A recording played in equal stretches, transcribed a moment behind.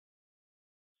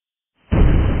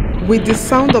With the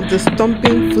sound of the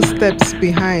stomping footsteps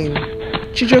behind,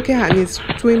 Chijioke and his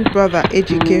twin brother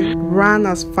Ejike ran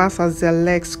as fast as their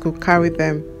legs could carry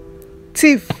them.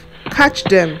 "Thief, catch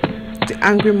them!" the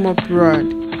angry mob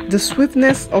roared. The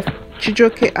swiftness of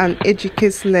Chijioke and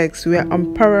Ejike's legs were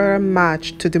on parallel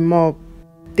march to the mob.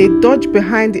 They dodged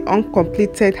behind the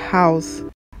uncompleted house.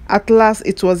 At last,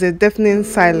 it was a deafening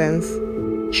silence.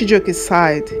 Chijioke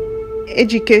sighed.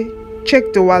 "Ejike,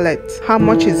 check the wallet. How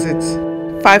much is it?"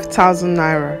 5,000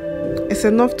 naira. "It's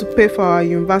enough to pay for our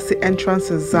university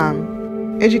entrance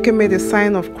exam." Ejike made a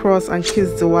sign of cross and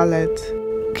kissed the wallet.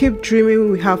 "Keep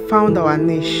dreaming, we have found our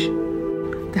niche.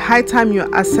 The high time you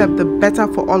accept, the better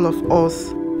for all of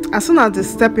us." As soon as they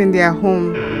stepped in their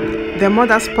home, their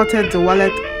mother spotted the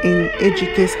wallet in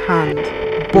Ejike's hand.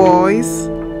 "Boys,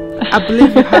 I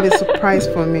believe you have a surprise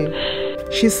for me."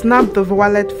 She snapped the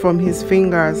wallet from his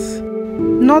fingers.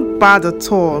 "Not bad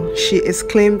at all," she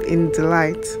exclaimed in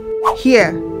delight.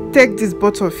 "Here, take this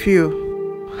both of you,"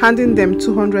 handing them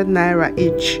 200 naira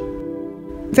each.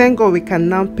 "Thank God we can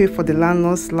now pay for the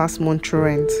landlord's last month's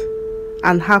rent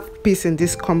and have peace in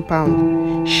this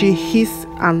compound," she hissed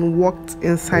and walked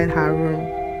inside her room.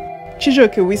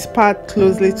 Chijioke whispered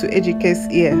closely to Ejike's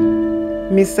ear.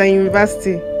 "Mr.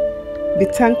 University, be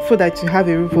thankful that you have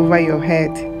a roof over your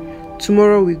head.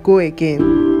 Tomorrow we go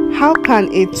again." How can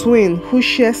a twin who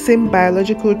share same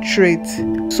biological traits,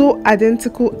 so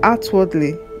identical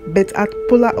outwardly, but at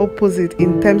polar opposite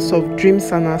in terms of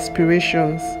dreams and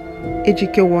aspirations?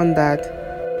 Ejike wondered.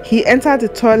 He entered the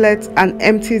toilet and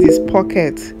emptied his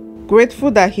pocket.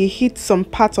 Grateful that he hid some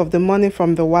part of the money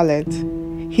from the wallet,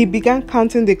 he began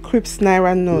counting the crisp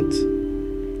naira note.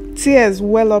 Tears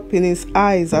well up in his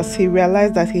eyes as he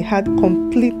realized that he had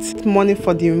complete money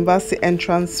for the university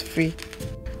entrance fee.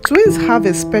 Twins have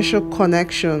a special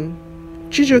connection.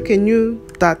 Chijioke knew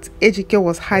that Ejike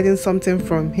was hiding something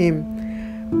from him,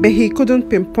 but he couldn't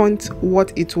pinpoint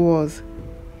what it was.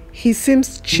 "He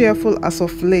seems cheerful as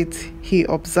of late," he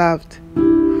observed.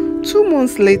 2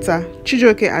 months later,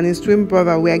 Chijioke and his twin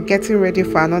brother were getting ready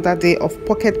for another day of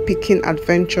pocket-picking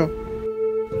adventure.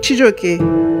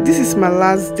 "Chijioke, this is my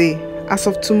last day. As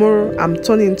of tomorrow, I'm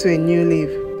turning into a new leaf."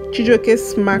 Chijioke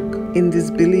smirked in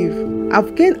disbelief.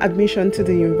 "I've gained admission to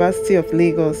the University of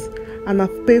Lagos and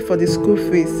I've paid for the school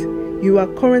fees. You are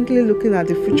currently looking at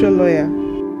the future lawyer."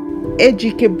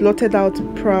 Ejike blurted out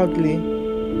proudly.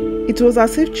 It was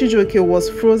as if Chijioke was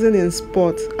frozen in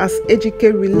sport as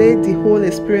Ejike relayed the whole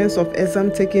experience of exam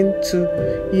taking to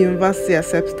university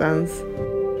acceptance.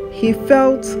 He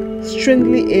felt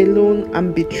strangely alone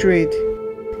and betrayed.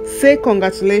 "Say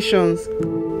congratulations."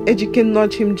 Ejike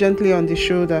nudged him gently on the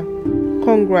shoulder.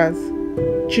 "Congrats,"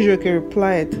 Chijioke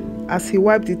replied as he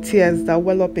wiped the tears that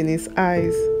well up in his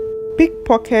eyes.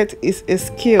 Pickpocket is a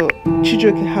skill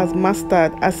Chijioke has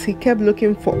mastered as he kept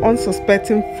looking for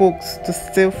unsuspecting folks to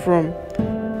steal from.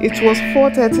 It was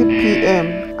 4:30 p.m.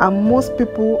 and most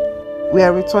people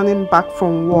were returning back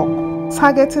from work,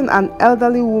 targeting an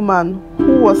elderly woman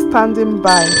who was standing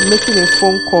by making a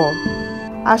phone call.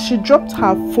 As she dropped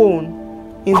her phone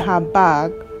in her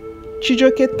bag,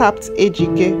 Chijioke tapped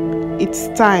Ejike. "It's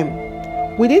time."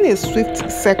 Within a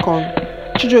swift second,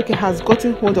 Chijioke has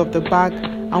gotten hold of the bag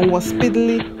and was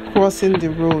speedily crossing the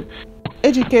road.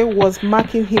 Ejike was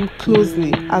marking him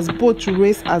closely as both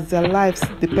raced as their lives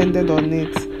depended on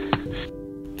it.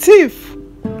 "Thief!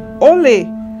 Ole!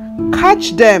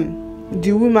 Catch them!"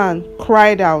 the woman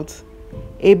cried out.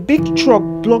 "A big truck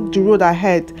blocked the road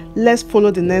ahead. Let's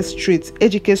follow the next street,"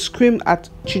 Ejike screamed at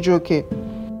Chijioke.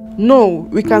 "No,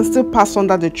 we can still pass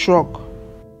under the truck."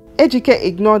 Ejike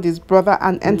ignored his brother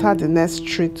and entered the next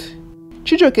street.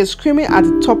 Chijioke, screaming at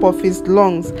the top of his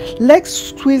lungs, legs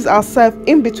squeezed herself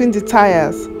in between the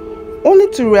tires, only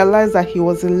to realize that he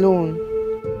was alone.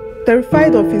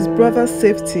 Terrified of his brother's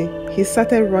safety, he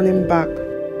started running back.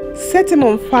 "Set him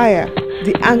on fire!"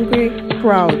 the angry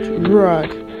crowd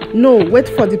roared. "No, wait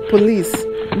for the police.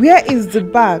 Where is the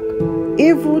bag?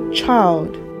 Evil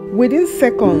child!" Within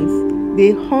seconds,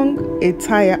 they hung a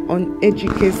tire on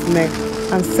Ejike's neck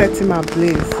and set him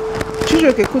ablaze.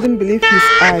 Chijioke couldn't believe his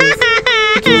eyes.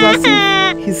 It was as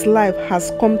if his life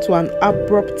has come to an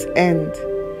abrupt end.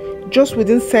 Just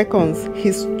within seconds,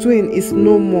 his twin is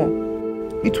no more.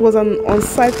 It was an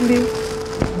unsightly,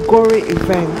 gory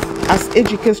event as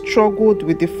Ejike struggled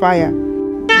with the fire.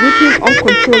 Weeping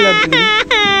uncontrollably,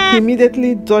 he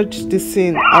immediately dodged the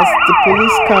scene as the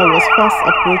police car was fast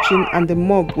approaching and the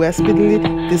mob were speedily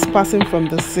dispersing from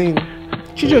the scene.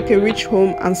 Chijioke reached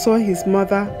home and saw his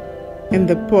mother in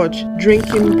the porch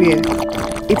drinking beer.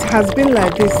 It has been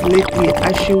like this lately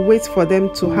as she waits for them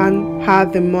to hand her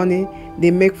the money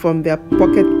they make from their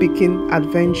pocket-picking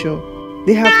adventure.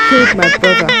 They have killed my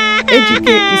brother. Ejike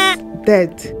is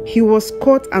dead. He was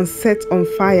caught and set on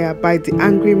fire by the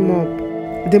angry mob.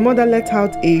 The mother let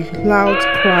out a loud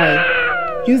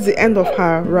cry, used the end of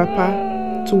her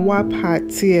wrapper to wipe her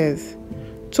tears,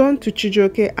 turned to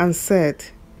Chijioke and said,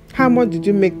 "How much did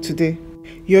you make today?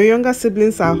 Your younger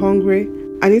siblings are hungry.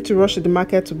 I need to rush to the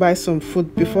market to buy some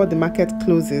food before the market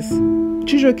closes."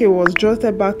 Chijioke was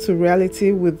jolted back to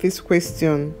reality with this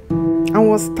question and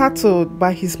was startled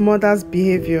by his mother's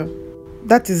behavior.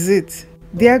 That is it.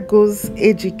 There goes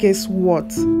Ejike's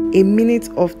what? A minute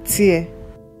of tear.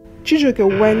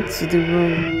 Chijioke went to the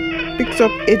room, picked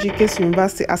up Ejike's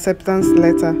university acceptance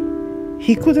letter.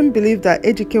 He couldn't believe that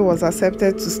Ejike was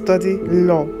accepted to study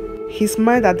law. He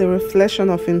smiled at the reflection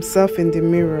of himself in the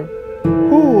mirror.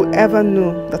 Who will ever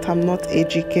know that I'm not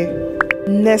Ejike?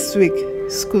 Next week,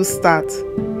 school starts,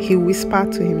 he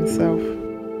whispered to himself.